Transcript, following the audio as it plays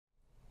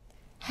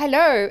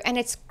Hello, and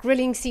it's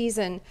grilling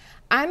season.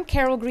 I'm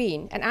Carol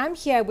Green, and I'm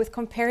here with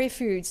Compare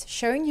Foods,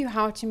 showing you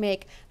how to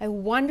make a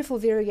wonderful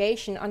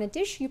variation on a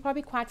dish you're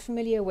probably quite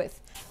familiar with.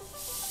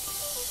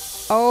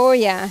 Oh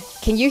yeah,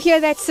 can you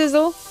hear that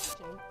sizzle?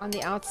 On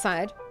the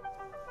outside.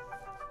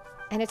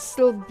 And it's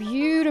still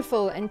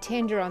beautiful and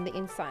tender on the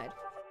inside.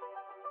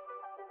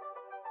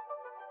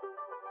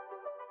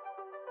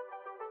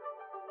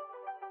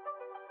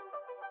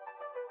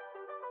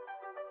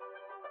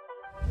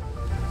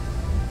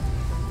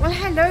 Well,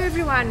 hello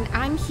everyone,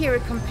 I'm here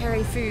at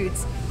Compare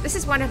Foods. This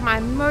is one of my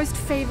most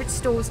favorite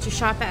stores to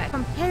shop at.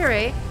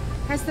 Compare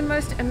has the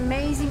most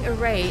amazing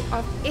array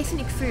of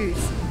ethnic foods.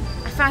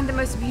 I find the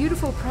most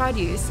beautiful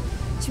produce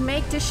to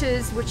make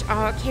dishes which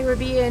are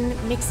Caribbean,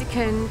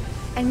 Mexican,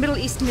 and Middle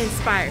Eastern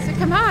inspired. So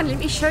come on, let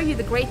me show you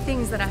the great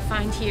things that I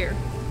find here.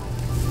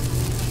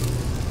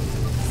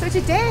 So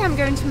today I'm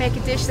going to make a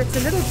dish that's a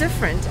little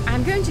different.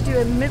 I'm going to do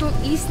a Middle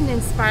Eastern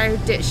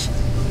inspired dish.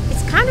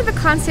 It's kind of a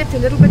concept a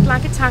little bit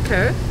like a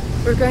taco.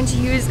 We're going to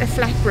use a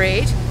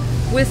flatbread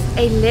with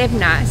a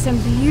lebna,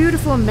 some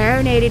beautiful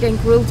marinated and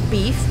grilled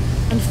beef,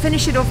 and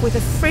finish it off with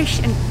a fresh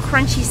and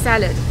crunchy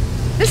salad.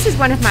 This is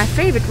one of my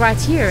favorite right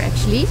here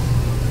actually.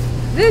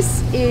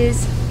 This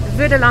is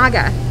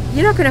verdolaga.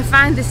 You're not going to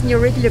find this in your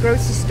regular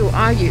grocery store,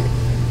 are you?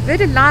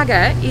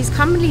 Verdolaga is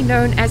commonly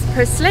known as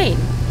purslane,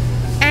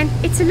 and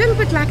it's a little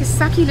bit like a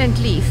succulent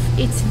leaf.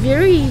 It's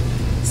very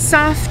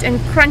soft and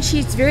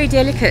crunchy, it's very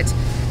delicate.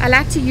 I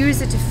like to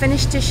use it to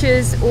finish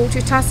dishes or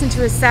to toss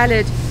into a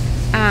salad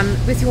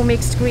with your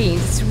mixed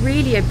greens. It's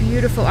really a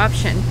beautiful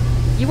option.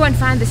 You won't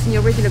find this in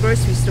your regular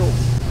grocery store.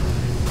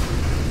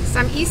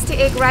 Some Easter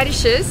egg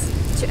radishes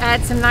to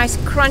add some nice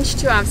crunch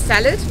to our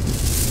salad.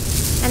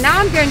 And now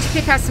I'm going to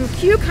pick out some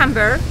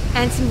cucumber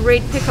and some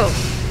red pickle.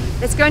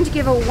 That's going to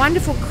give a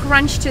wonderful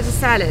crunch to the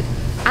salad.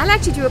 I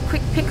like to do a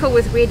quick pickle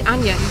with red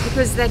onion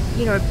because that,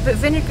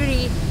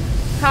 vinegary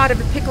part of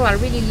the pickle I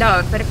really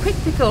love, but a quick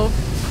pickle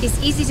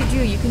is easy to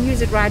do. You can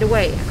use it right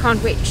away. I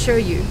can't wait to show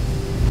you.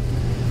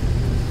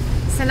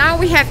 So now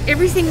we have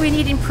everything we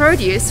need in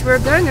produce. We're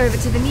going over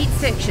to the meat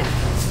section.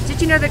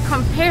 Did you know that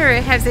Compare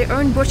has their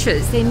own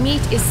butchers? Their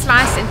meat is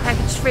sliced and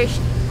packaged fresh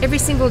every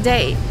single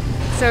day.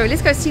 So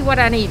let's go see what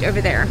I need over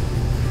there.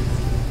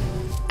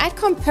 At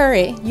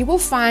Compare, you will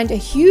find a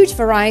huge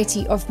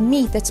variety of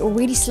meat that's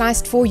already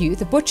sliced for you.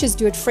 The butchers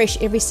do it fresh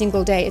every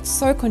single day. It's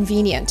so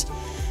convenient.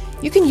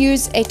 You can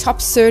use a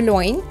top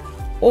sirloin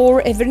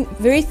or a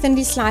very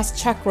thinly sliced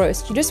chuck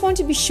roast. You just want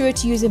to be sure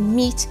to use a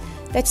meat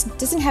that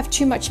doesn't have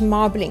too much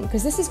marbling,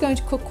 because this is going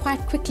to cook quite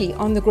quickly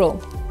on the grill.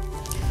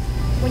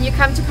 When you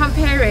come to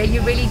Compare,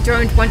 you really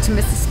don't want to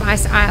miss the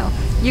spice aisle.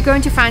 You're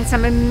going to find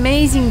some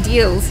amazing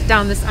deals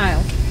down this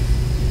aisle.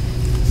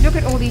 Look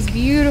at all these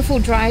beautiful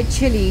dried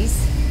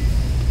chilies.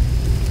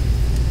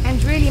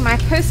 And really my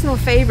personal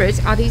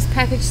favorite are these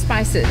packaged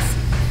spices.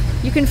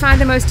 You can find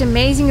the most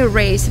amazing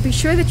array, so be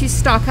sure that you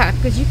stock up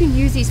because you can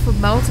use these for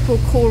multiple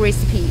core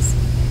recipes.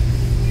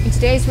 In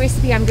today's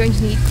recipe I'm going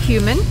to need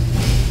cumin.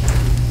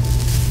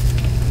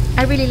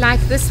 I really like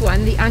this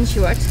one, the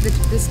anchoat,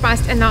 the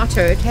spiced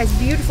annatto. It has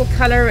beautiful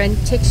color and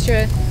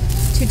texture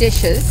to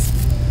dishes.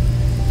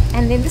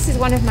 And then this is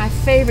one of my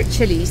favorite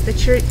chilies, the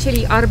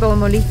chili árbol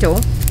molito.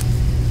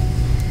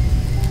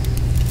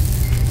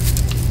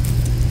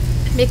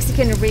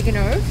 Mexican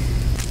oregano.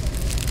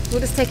 We'll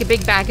just take a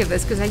big bag of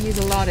this because I use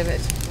a lot of it.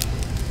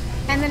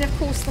 And then of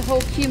course the whole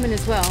cumin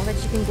as well that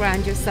you can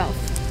grind yourself.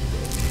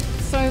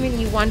 So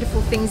many wonderful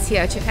things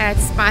here to add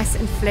spice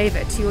and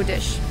flavor to your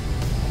dish.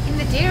 In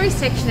the dairy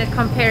section at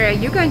Compare,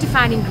 you're going to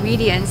find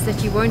ingredients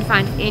that you won't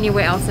find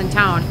anywhere else in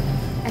town.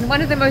 And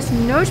one of the most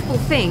notable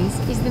things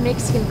is the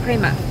Mexican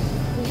crema.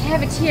 We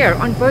have it here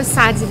on both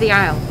sides of the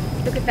aisle.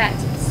 Look at that,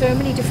 so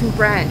many different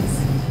brands.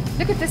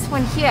 Look at this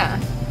one here.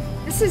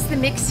 This is the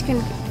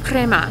Mexican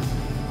crema.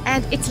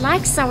 And it's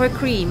like sour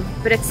cream,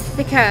 but it's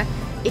thicker,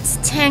 it's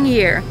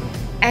tangier,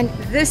 and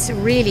this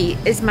really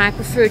is my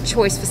preferred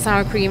choice for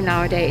sour cream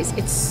nowadays.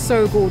 It's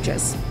so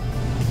gorgeous.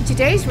 In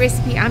today's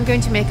recipe, I'm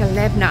going to make a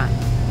lebna.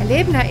 A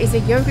lebna is a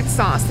yogurt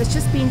sauce that's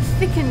just been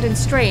thickened and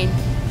strained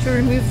to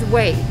remove the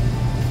whey.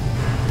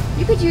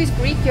 You could use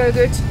Greek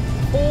yogurt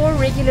or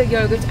regular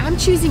yogurt. I'm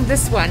choosing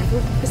this one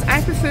because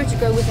I prefer to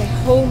go with a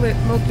whole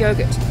milk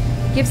yogurt.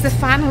 It gives the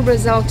final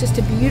result just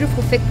a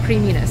beautiful thick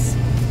creaminess.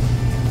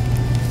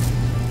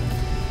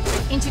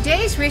 In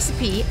today's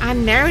recipe,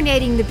 I'm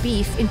marinating the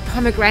beef in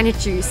pomegranate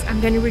juice.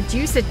 I'm going to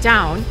reduce it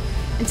down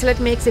until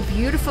it makes a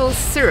beautiful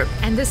syrup,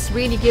 and this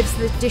really gives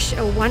the dish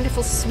a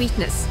wonderful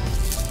sweetness.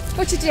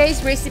 For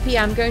today's recipe,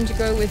 I'm going to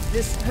go with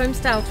this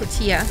home-style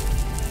tortilla.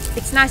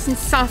 It's nice and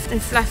soft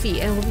and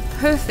fluffy and will be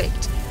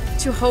perfect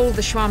to hold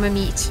the shawarma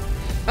meat.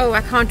 Oh,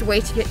 I can't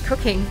wait to get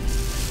cooking.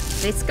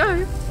 Let's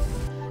go.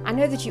 I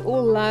know that you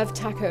all love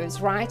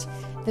tacos, right?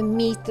 The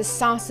meat, the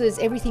sauces,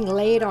 everything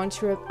laid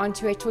onto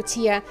a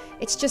tortilla.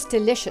 It's just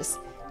delicious.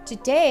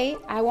 Today,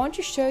 I want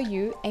to show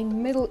you a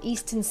Middle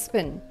Eastern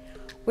spin.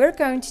 We're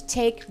going to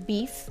take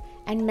beef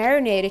and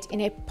marinate it in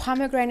a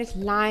pomegranate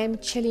lime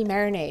chili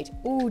marinade.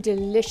 Ooh,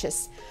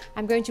 delicious.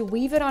 I'm going to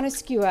weave it on a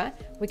skewer.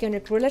 We're going to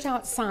grill it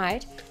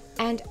outside,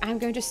 and I'm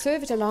going to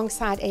serve it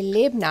alongside a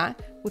lebna,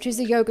 which is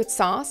a yogurt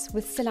sauce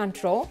with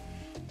cilantro,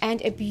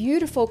 and a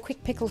beautiful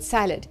quick pickled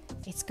salad.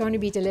 It's going to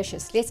be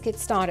delicious. Let's get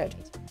started.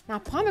 Now,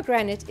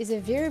 pomegranate is a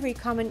very, very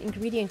common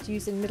ingredient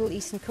used in Middle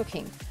Eastern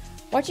cooking.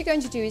 What you're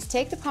going to do is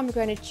take the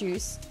pomegranate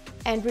juice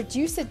and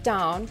reduce it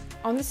down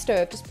on the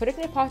stove. Just put it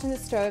in a pot on the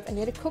stove and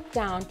let it cook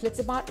down till it's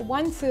about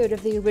 1/3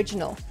 of the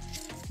original.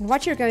 And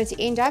what you're going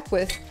to end up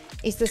with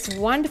is this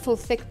wonderful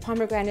thick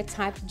pomegranate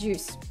type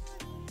juice.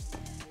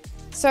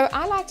 So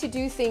I like to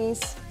do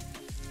things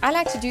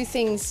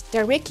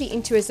directly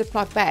into a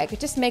Ziploc bag.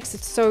 It just makes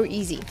it so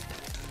easy.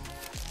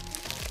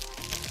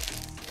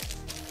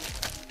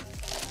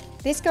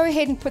 Let's go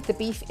ahead and put the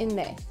beef in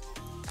there.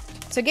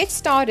 So get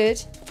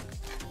started.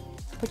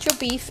 Put your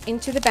beef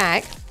into the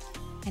bag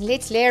and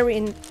let's layer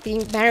in the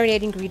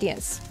marinade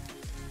ingredients.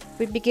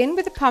 We begin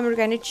with the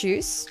pomegranate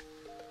juice.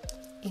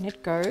 In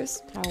it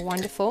goes. How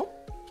wonderful.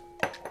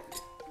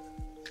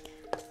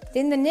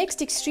 Then the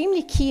next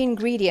extremely key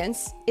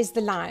ingredients is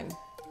the lime.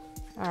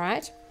 All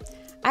right.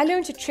 I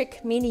learned a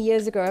trick many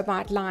years ago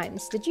about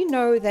limes. Did you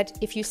know that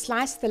if you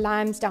slice the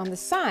limes down the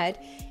side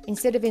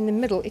instead of in the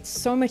middle, it's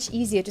so much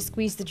easier to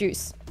squeeze the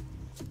juice?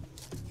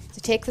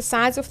 So take the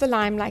sides off the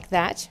lime like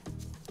that.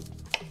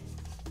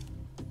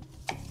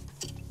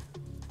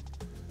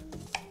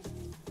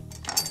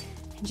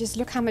 And just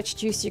look how much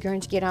juice you're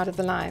going to get out of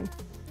the lime.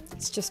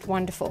 It's just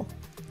wonderful.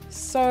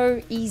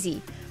 So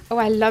easy. Oh,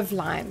 I love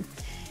lime.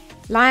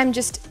 Lime,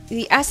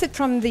 the acid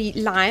from the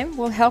lime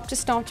will help to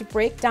start to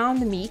break down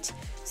the meat.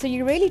 So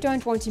you really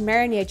don't want to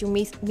marinate your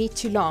meat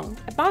too long.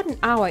 About an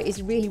hour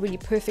is really, really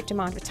perfect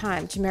amount of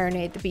time to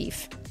marinate the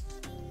beef.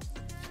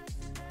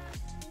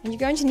 And you're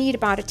going to need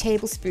about a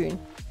tablespoon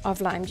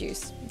of lime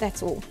juice.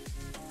 That's all.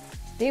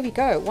 There we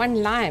go.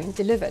 1 lime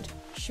delivered.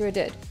 Sure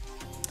did.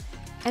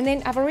 And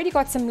then I've already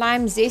got some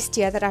lime zest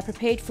here that I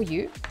prepared for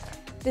you.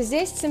 The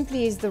zest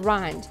simply is the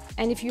rind.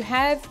 And if you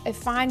have a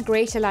fine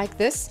grater like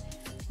this,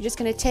 you're just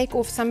going to take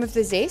off some of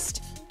the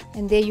zest,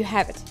 and there you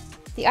have it.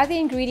 The other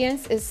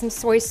ingredients is some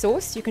soy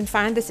sauce. You can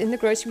find this in the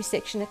grocery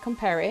section at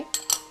Compare.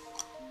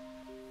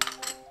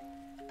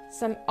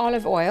 Some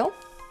olive oil.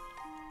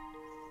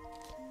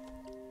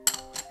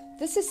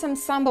 This is some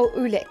sambal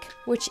ulek,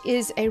 which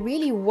is a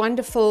really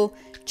wonderful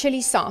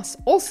chili sauce,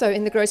 also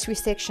in the grocery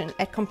section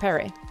at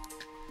Compare.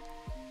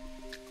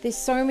 There's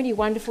so many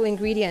wonderful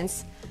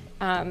ingredients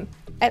on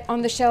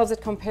the shelves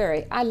at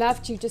Compare. I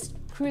love to just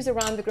cruise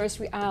around the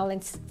grocery aisle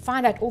and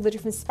find out all the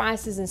different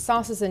spices and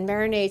sauces and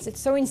marinades. It's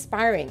so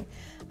inspiring.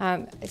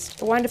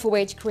 It's a wonderful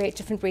way to create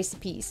different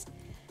recipes.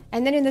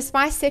 And then in the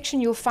spice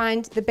section, you'll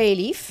find the bay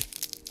leaf.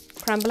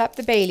 Crumble up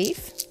the bay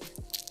leaf.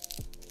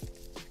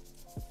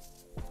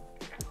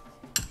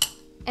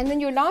 And then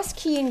your last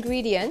key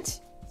ingredient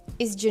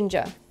is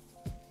ginger.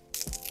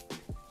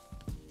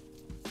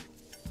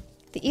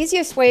 The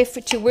easiest way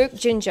to work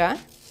ginger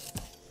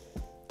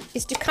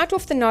is to cut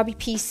off the knobby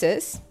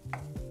pieces.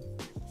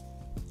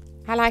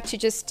 I like to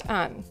just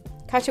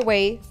cut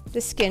away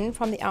the skin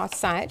from the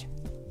outside.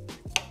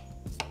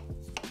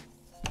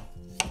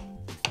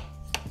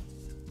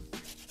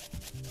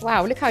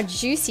 Wow, look how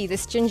juicy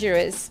this ginger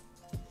is.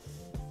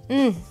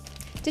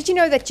 Did you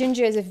know that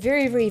ginger is a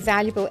very, very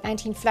valuable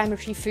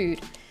anti-inflammatory food?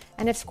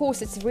 And of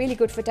course, it's really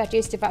good for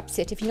digestive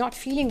upset. If you're not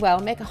feeling well,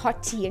 make a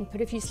hot tea and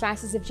put a few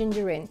slices of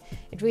ginger in.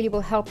 It really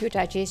will help your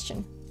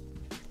digestion.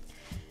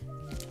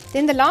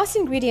 Then the last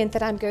ingredient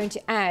that I'm going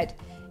to add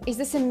is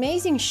this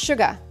amazing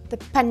sugar, the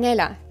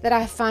Pinella, that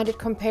I find at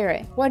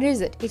Compare. What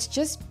is it? It's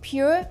just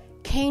pure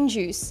cane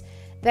juice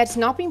that's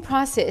not been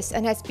processed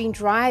and has been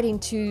dried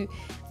into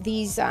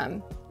these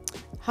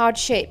hard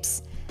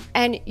shapes.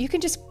 And you can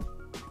just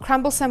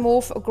crumble some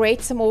off or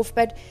grate some off,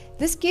 but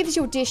this gives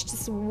your dish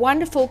this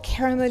wonderful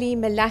caramelly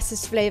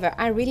molasses flavor.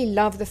 I really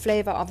love the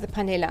flavor of the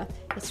Pinella.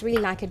 It's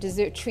really like a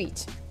dessert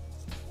treat.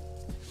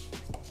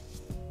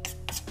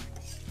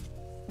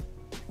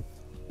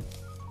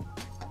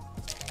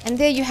 And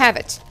there you have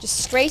it, just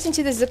straight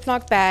into the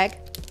Ziploc bag.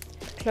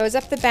 Close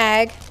up the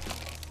bag,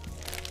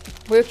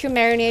 work your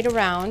marinade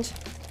around.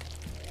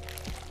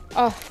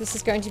 Oh, this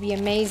is going to be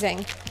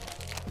amazing.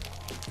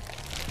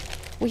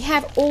 We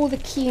have all the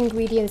key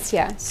ingredients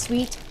here: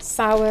 sweet,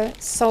 sour,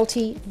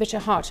 salty, bitter,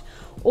 hot.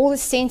 All the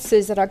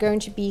senses that are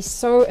going to be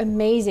so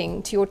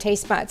amazing to your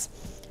taste buds.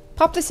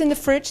 Pop this in the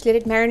fridge, let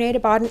it marinate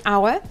about an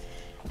hour,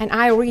 and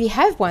I already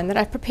have one that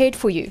I've prepared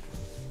for you.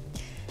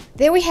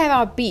 There we have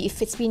our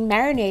beef. It's been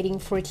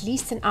marinating for at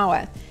least an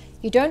hour.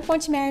 You don't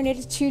want to marinate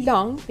it too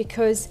long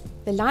because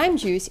the lime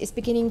juice is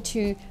beginning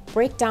to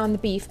break down the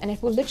beef and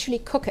it will literally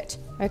cook it.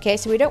 Okay,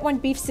 so we don't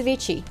want beef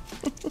ceviche.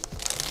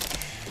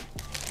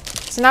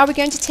 So now we're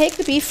going to take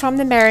the beef from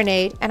the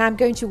marinade and I'm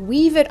going to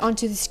weave it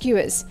onto the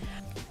skewers.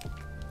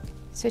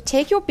 So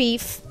take your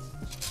beef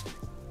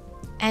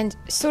and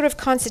sort of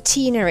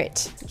concertina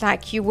it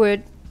like you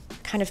would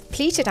kind of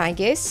pleat it, I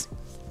guess.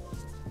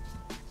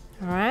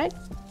 All right.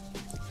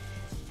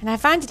 And I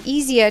find it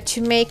easier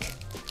to make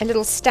a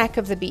little stack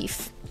of the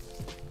beef.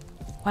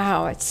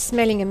 Wow, it's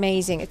smelling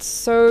amazing. It's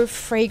so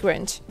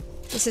fragrant.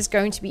 This is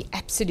going to be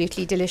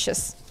absolutely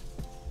delicious.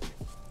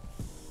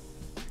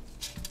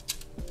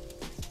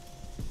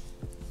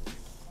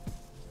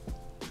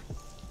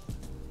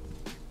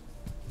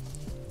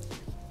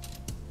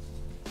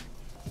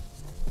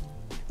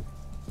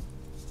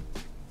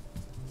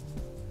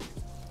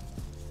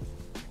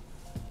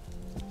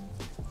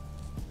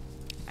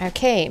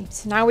 Okay,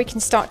 so now we can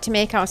start to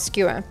make our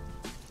skewer.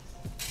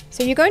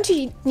 So you're going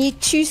to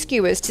need 2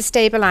 skewers to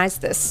stabilize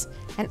this.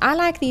 And I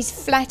like these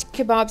flat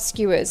kebab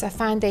skewers. I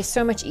find they're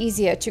so much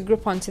easier to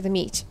grip onto the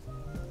meat.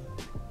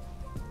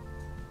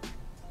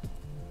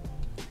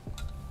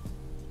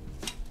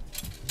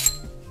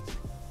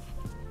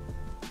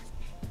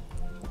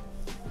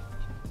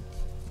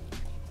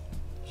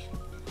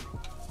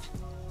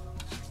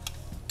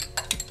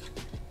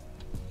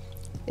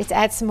 Let's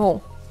add some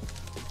more.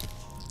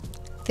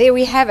 There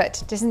we have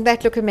it. Doesn't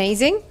that look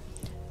amazing?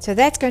 So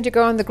that's going to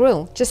go on the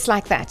grill, just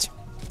like that.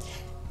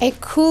 A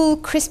cool,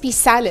 crispy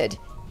salad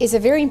is a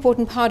very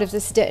important part of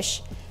this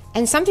dish.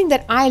 And something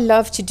that I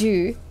love to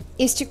do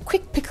is to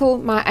quick pickle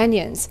my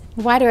onions.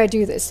 Why do I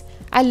do this?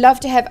 I love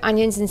to have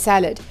onions in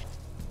salad.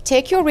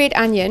 Take your red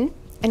onion,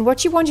 and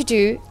what you want to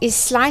do is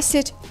slice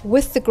it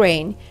with the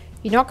grain.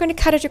 You're not going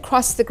to cut it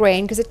across the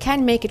grain because it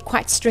can make it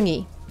quite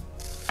stringy.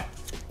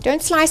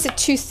 Don't slice it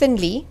too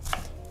thinly,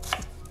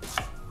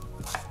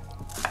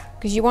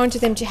 because you want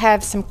them to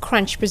have some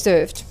crunch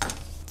preserved.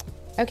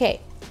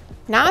 Okay,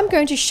 now I'm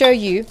going to show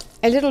you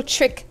a little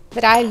trick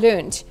that I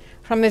learned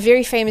from a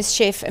very famous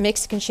chef, a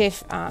Mexican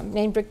chef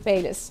named Rick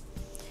Bayless.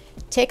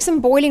 Take some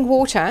boiling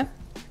water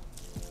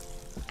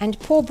and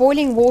pour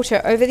boiling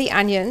water over the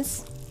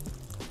onions,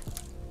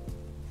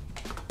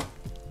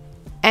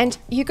 and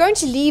you're going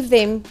to leave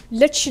them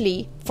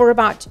literally for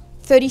about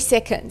 30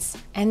 seconds,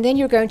 and then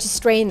you're going to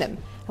strain them.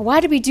 And why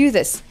do we do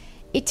this?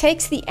 It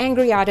takes the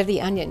angry out of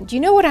the onion. Do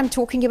you know what I'm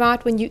talking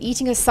about when you're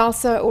eating a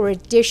salsa or a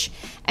dish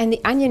and the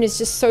onion is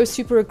just so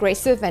super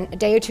aggressive, and a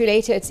day or two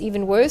later it's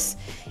even worse?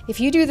 If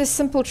you do this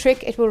simple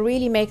trick, it will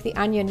really make the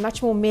onion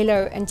much more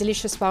mellow and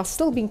delicious while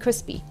still being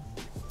crispy.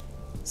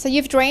 So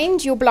you've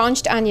drained your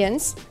blanched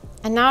onions,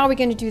 and now we're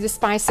going to do the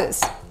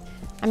spices.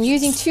 I'm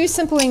using 2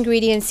 simple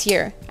ingredients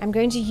here. I'm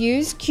going to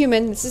use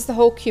cumin. This is the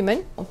whole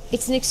cumin.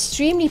 It's an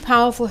extremely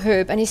powerful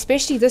herb, and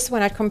especially this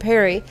one at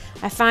Compere,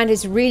 I find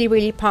is really,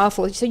 really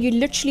powerful. So you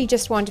literally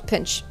just want a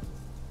pinch.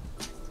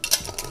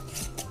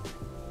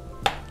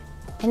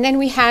 And then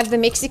we have the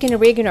Mexican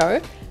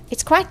oregano.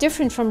 It's quite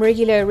different from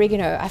regular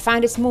oregano. I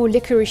find it's more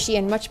licoricey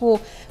and much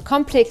more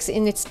complex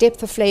in its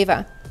depth of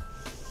flavor.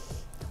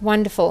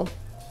 Wonderful.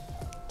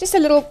 Just a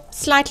little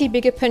slightly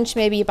bigger pinch,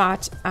 maybe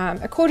about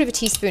 1/4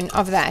 teaspoon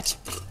of that.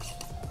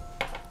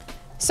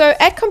 So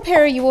at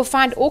Compere you will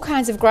find all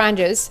kinds of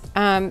grinders.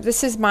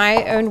 This is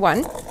my own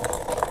one.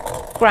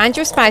 Grind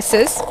your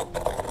spices.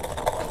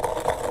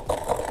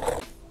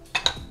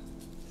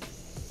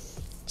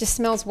 Just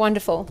smells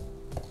wonderful.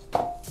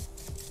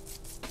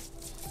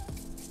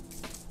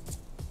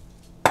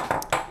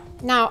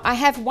 Now I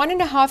have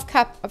 1½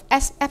 cup of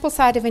apple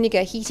cider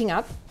vinegar heating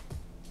up.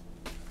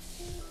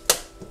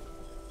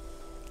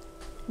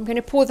 I'm going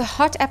to pour the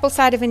hot apple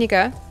cider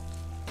vinegar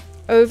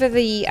over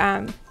the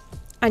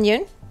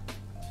onion.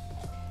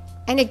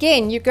 And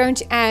again, you're going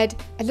to add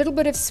a little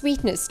bit of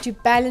sweetness to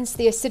balance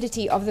the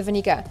acidity of the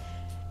vinegar.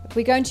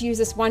 We're going to use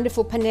this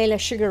wonderful Pinella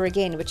sugar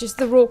again, which is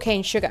the raw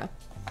cane sugar.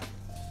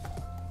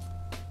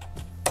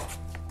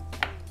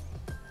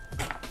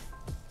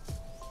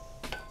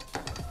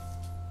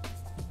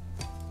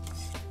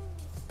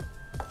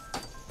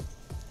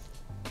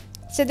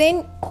 So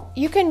then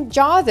you can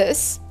jar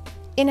this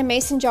in a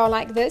mason jar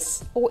like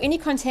this, or any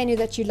container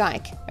that you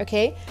like.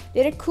 Okay,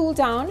 let it cool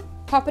down,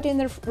 pop it in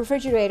the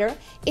refrigerator.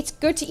 It's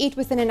good to eat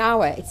within an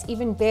hour. It's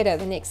even better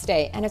the next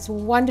day, and it's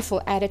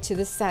wonderful added to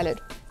this salad.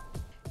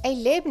 A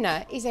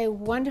lebna is a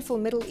wonderful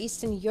Middle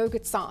Eastern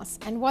yogurt sauce.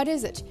 And what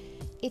is it?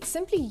 It's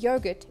simply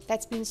yogurt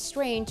that's been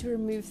strained to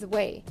remove the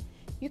whey.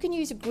 You can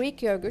use a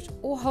Greek yogurt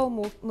or whole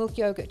milk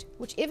yogurt,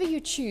 whichever you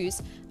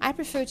choose. I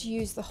prefer to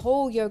use the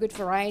whole yogurt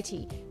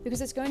variety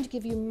because it's going to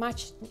give you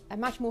a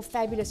much more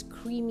fabulous,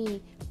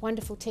 creamy,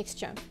 wonderful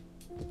texture.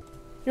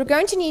 You're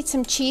going to need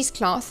some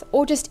cheesecloth,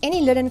 or just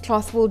any linen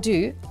cloth will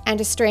do, and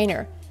a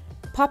strainer.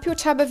 Pop your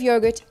tub of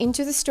yogurt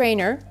into the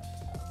strainer.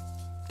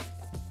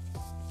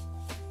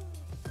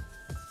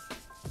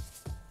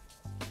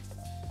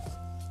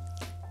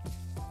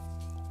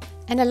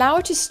 And allow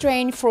it to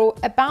strain for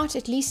about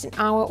at least an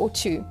hour or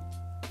 2.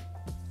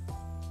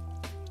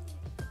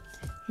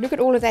 Look at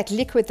all of that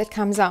liquid that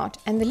comes out,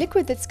 and the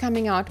liquid that's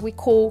coming out we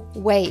call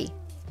whey.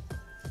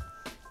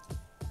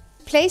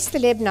 Place the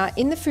lebna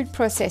in the food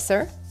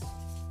processor.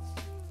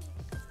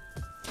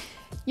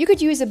 You could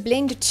use a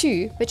blender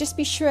too, but just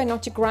be sure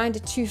not to grind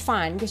it too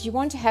fine because you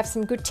want to have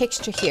some good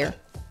texture here.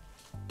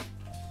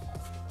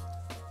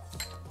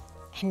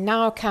 And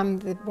now come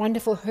the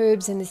wonderful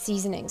herbs and the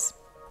seasonings.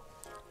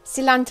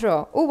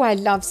 Cilantro. Oh, I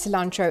love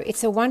cilantro.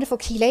 It's a wonderful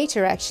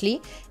chelator,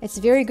 actually. It's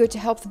very good to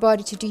help the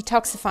body to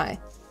detoxify.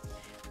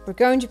 We're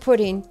going to put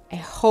in a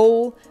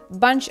whole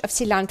bunch of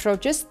cilantro.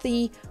 Just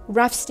the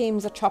rough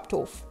stems are chopped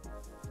off.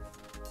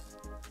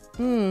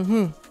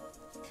 The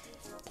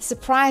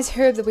surprise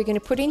herb that we're going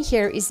to put in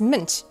here is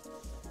mint.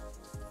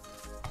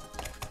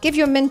 Give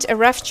your mint a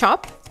rough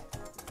chop.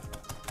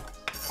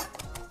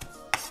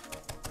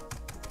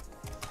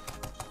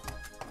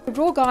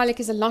 Raw garlic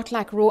is a lot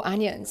like raw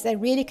onions. They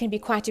really can be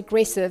quite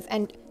aggressive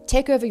and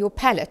take over your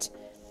palate.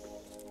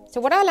 So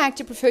what I like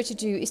to prefer to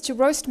do is to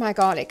roast my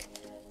garlic.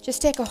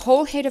 Just take a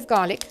whole head of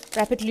garlic,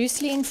 wrap it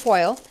loosely in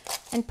foil,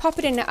 and pop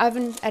it in the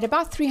oven at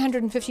about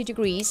 350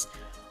 degrees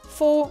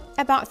for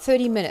about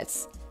 30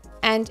 minutes.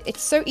 And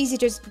it's so easy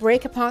to just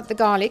break apart the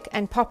garlic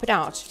and pop it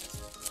out.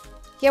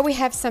 Here we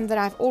have some that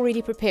I've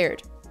already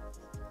prepared.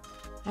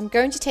 I'm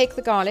going to take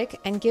the garlic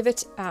and give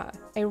it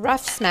a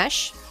rough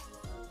smash.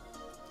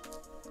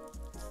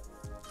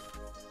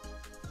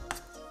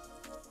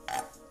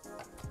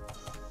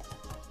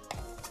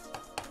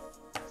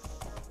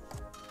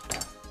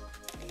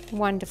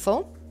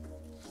 Wonderful.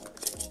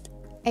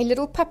 A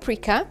little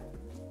paprika,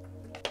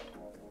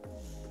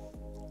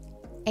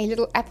 a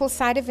little apple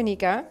cider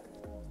vinegar,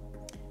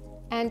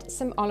 and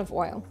some olive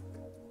oil,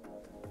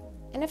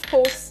 and of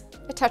course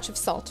a touch of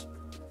salt.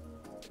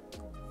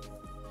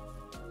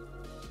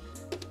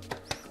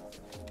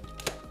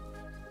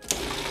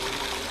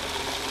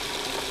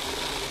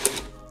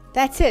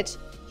 That's it.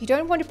 You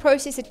don't want to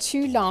process it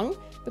too long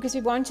because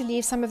we want to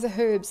leave some of the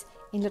herbs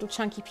in little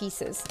chunky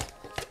pieces.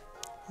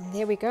 And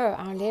there we go,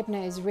 our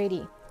lebna is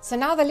ready. So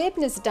now the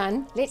lebna is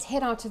done, let's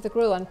head out to the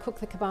grill and cook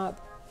the kebab.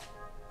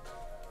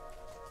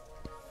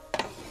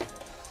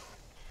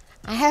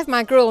 I have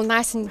my grill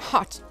nice and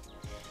hot.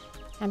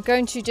 I'm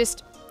going to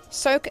just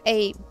soak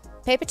a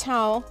paper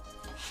towel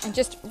and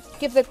just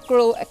give the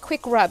grill a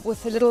quick rub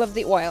with a little of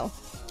the oil.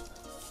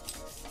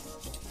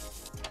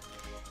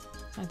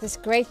 Now this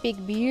great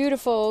big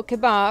beautiful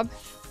kebab.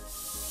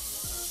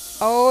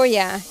 Oh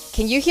yeah,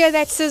 can you hear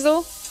that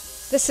sizzle?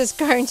 This is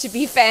going to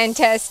be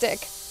fantastic.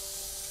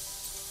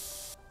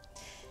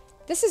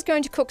 This is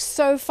going to cook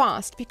so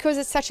fast because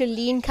it's such a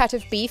lean cut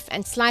of beef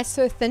and sliced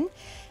so thin.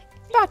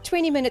 About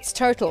 20 minutes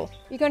total.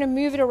 You're going to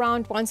move it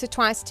around once or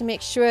twice to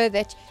make sure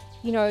that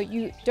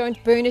you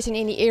don't burn it in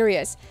any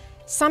areas.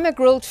 Summer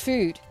grilled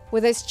food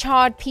with those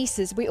charred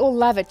pieces, we all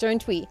love it,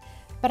 don't we?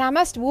 But I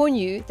must warn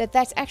you that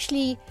that's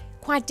actually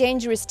quite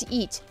dangerous to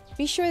eat.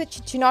 Be sure that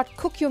you do not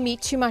cook your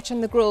meat too much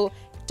on the grill.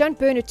 Don't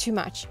burn it too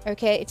much,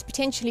 okay? It's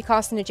potentially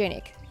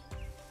carcinogenic.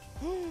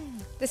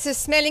 This is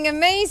smelling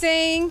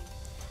amazing.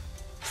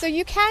 So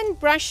you can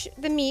brush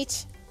the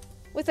meat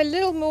with a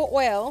little more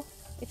oil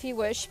if you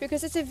wish,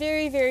 because it's a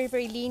very, very,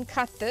 very lean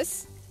cut,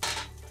 this.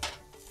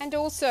 And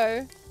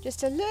also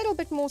just a little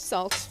bit more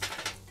salt.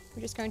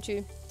 We're just going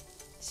to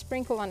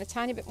sprinkle on a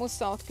tiny bit more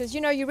salt because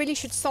you really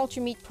should salt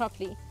your meat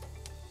properly.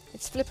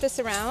 Let's flip this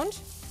around.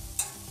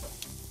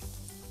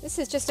 This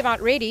is just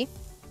about ready.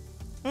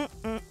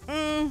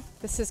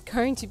 This is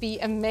going to be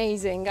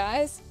amazing,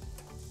 guys.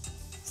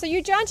 So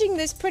you're judging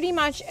this pretty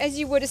much as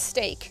you would a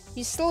steak.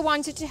 You still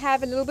want it to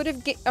have a little bit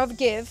of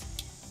give.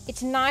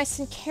 It's nice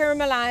and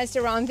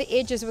caramelized around the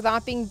edges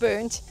without being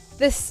burnt.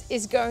 This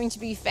is going to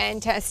be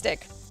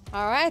fantastic.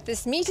 All right,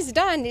 this meat is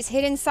done. Let's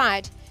head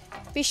inside.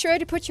 Be sure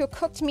to put your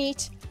cooked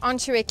meat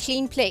onto a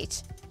clean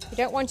plate. You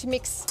don't want to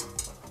mix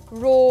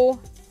raw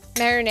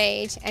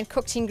marinade and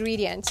cooked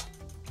ingredient.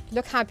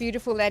 Look how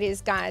beautiful that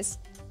is, guys.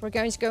 We're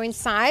going to go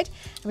inside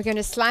and we're going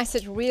to slice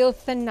it real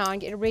thin now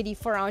and get ready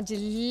for our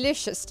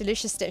delicious,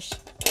 delicious dish.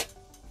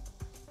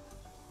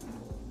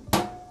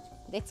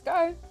 Let's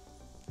go.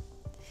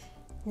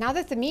 Now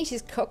that the meat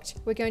is cooked,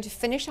 we're going to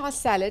finish our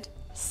salad,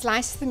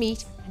 slice the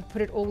meat and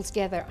put it all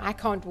together. I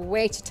can't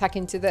wait to tuck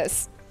into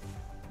this.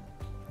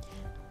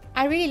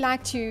 I really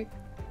like to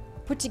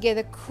put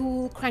together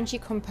cool,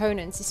 crunchy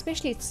components,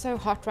 especially it's so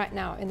hot right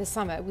now in the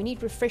summer. We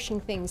need refreshing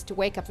things to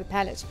wake up the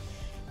palate.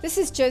 This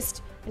is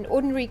just an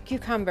ordinary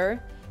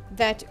cucumber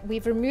that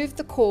we've removed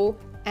the core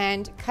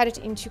and cut it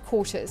into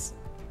quarters.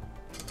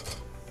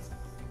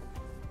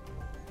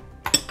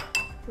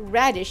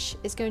 Radish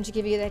is going to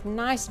give you that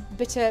nice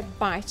bitter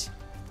bite.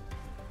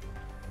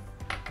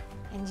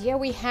 And here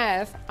we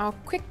have our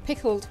quick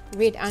pickled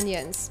red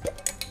onions.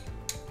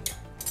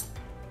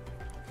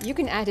 You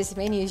can add as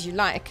many as you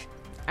like.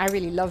 I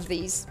really love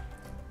these.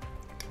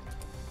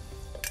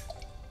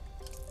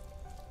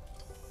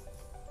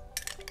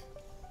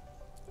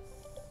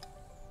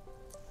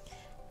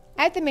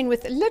 Add them in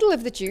with a little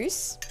of the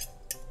juice,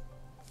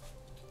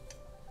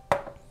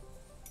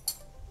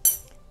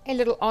 a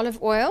little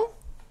olive oil,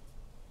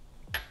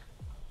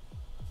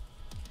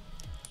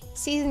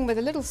 season with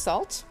a little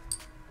salt,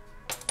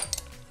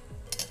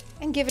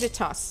 and give it a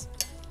toss.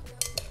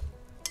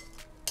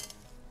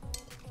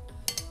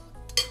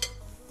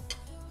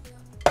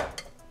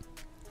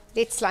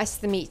 Let's slice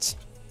the meat.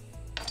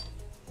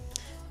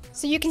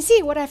 So you can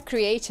see what I've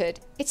created.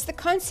 It's the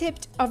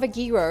concept of a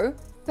gyro,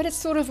 but it's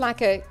sort of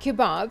like a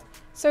kebab,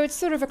 So it's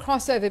sort of a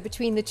crossover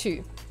between the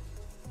two.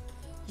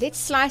 Let's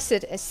slice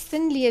it as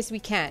thinly as we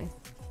can.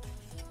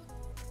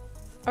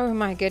 Oh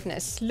my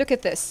goodness, look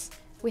at this.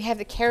 We have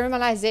the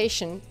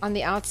caramelization on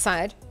the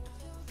outside,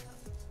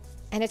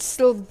 and it's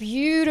still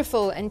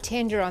beautiful and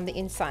tender on the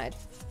inside.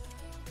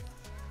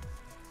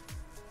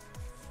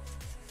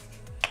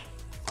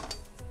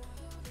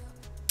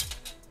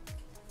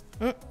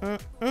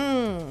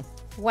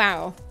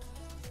 Wow,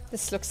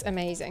 this looks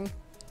amazing.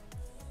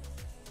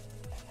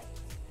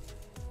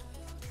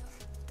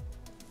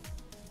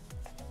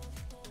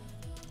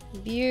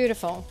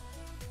 Beautiful.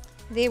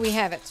 There we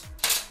have it.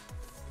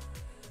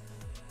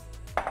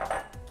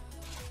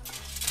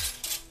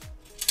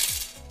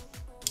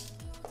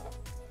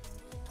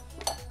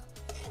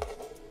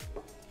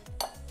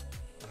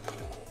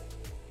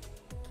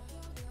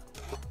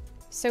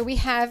 So we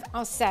have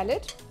our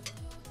salad.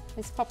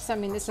 Let's pop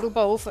some in this little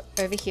bowl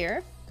over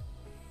here.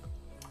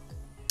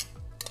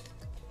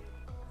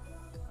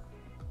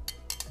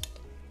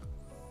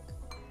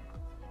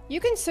 You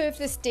can serve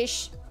this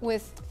dish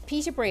with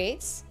pita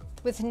breads,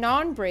 with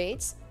naan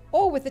breads,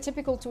 or with the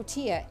typical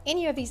tortilla.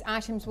 Any of these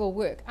items will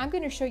work. I'm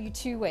going to show you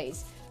two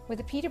ways,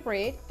 with a pita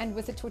bread and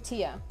with a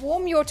tortilla.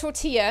 Warm your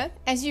tortilla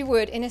as you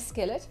would in a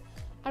skillet.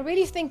 I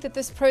really think that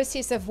this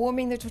process of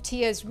warming the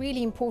tortilla is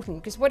really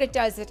important, because what it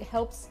does, it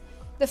helps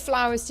the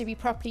flours to be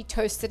properly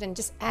toasted and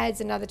just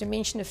adds another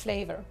dimension of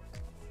flavor.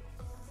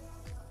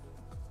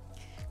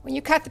 When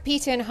you cut the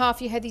pita in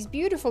half, you have these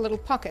beautiful little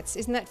pockets.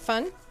 Isn't that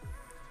fun?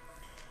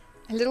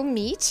 A little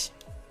meat.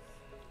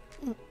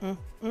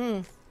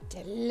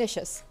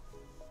 Delicious.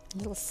 A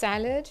little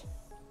salad.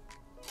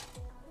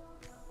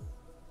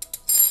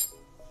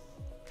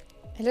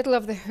 A little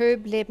of the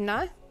herb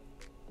lebna.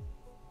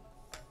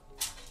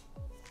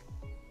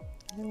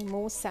 A little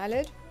more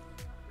salad.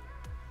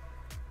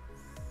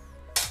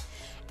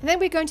 And then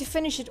we're going to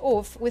finish it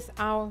off with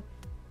our,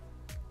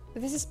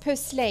 this is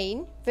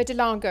purslane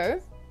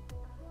vitiligo.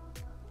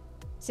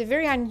 It's a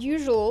very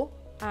unusual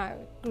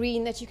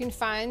green that you can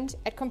find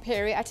at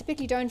Compere. I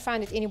typically don't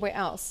find it anywhere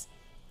else.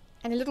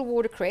 And a little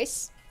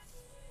watercress.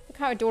 Look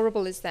how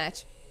adorable is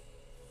that.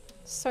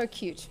 So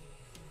cute.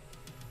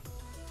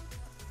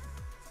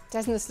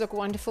 Doesn't this look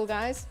wonderful,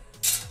 guys?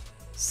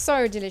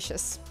 So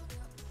delicious.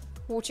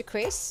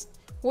 Watercress.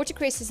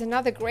 Watercress is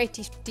another great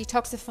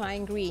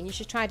detoxifying green. You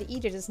should try to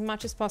eat it as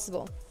much as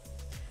possible.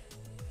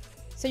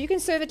 So you can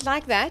serve it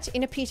like that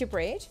in a pita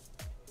bread,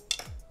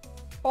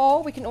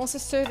 or we can also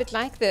serve it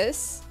like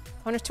this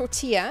on a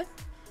tortilla.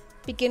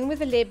 Begin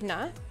with a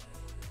lebna,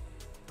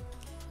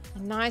 a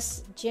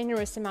nice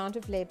generous amount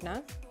of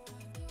lebna,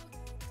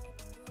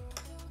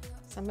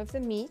 some of the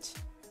meat,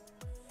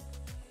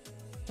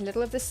 a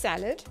little of the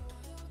salad,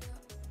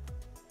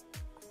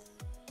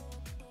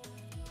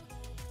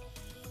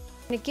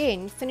 and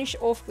again finish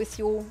off with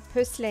your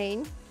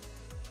purslane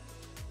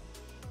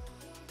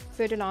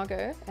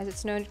vitiligo, as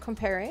it's known at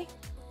Compere.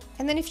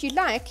 And then if you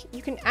like,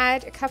 you can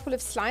add a couple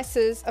of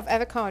slices of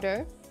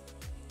avocado,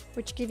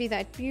 which give you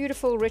that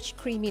beautiful rich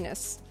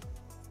creaminess.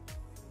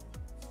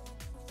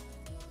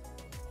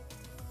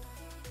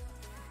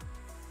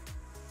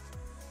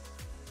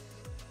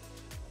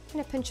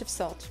 And a pinch of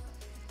salt.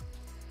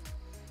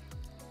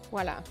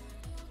 Voila.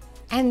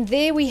 And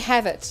there we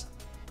have it.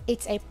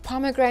 It's a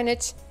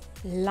pomegranate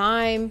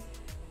lime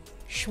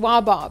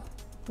Shabob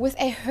with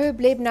a herb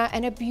lebna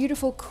and a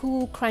beautiful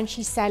cool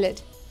crunchy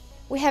salad.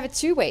 We have it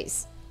two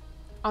ways,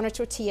 on a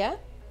tortilla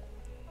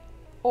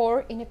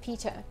or in a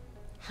pita.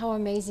 How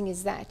amazing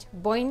is that?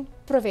 Buen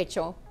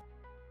provecho.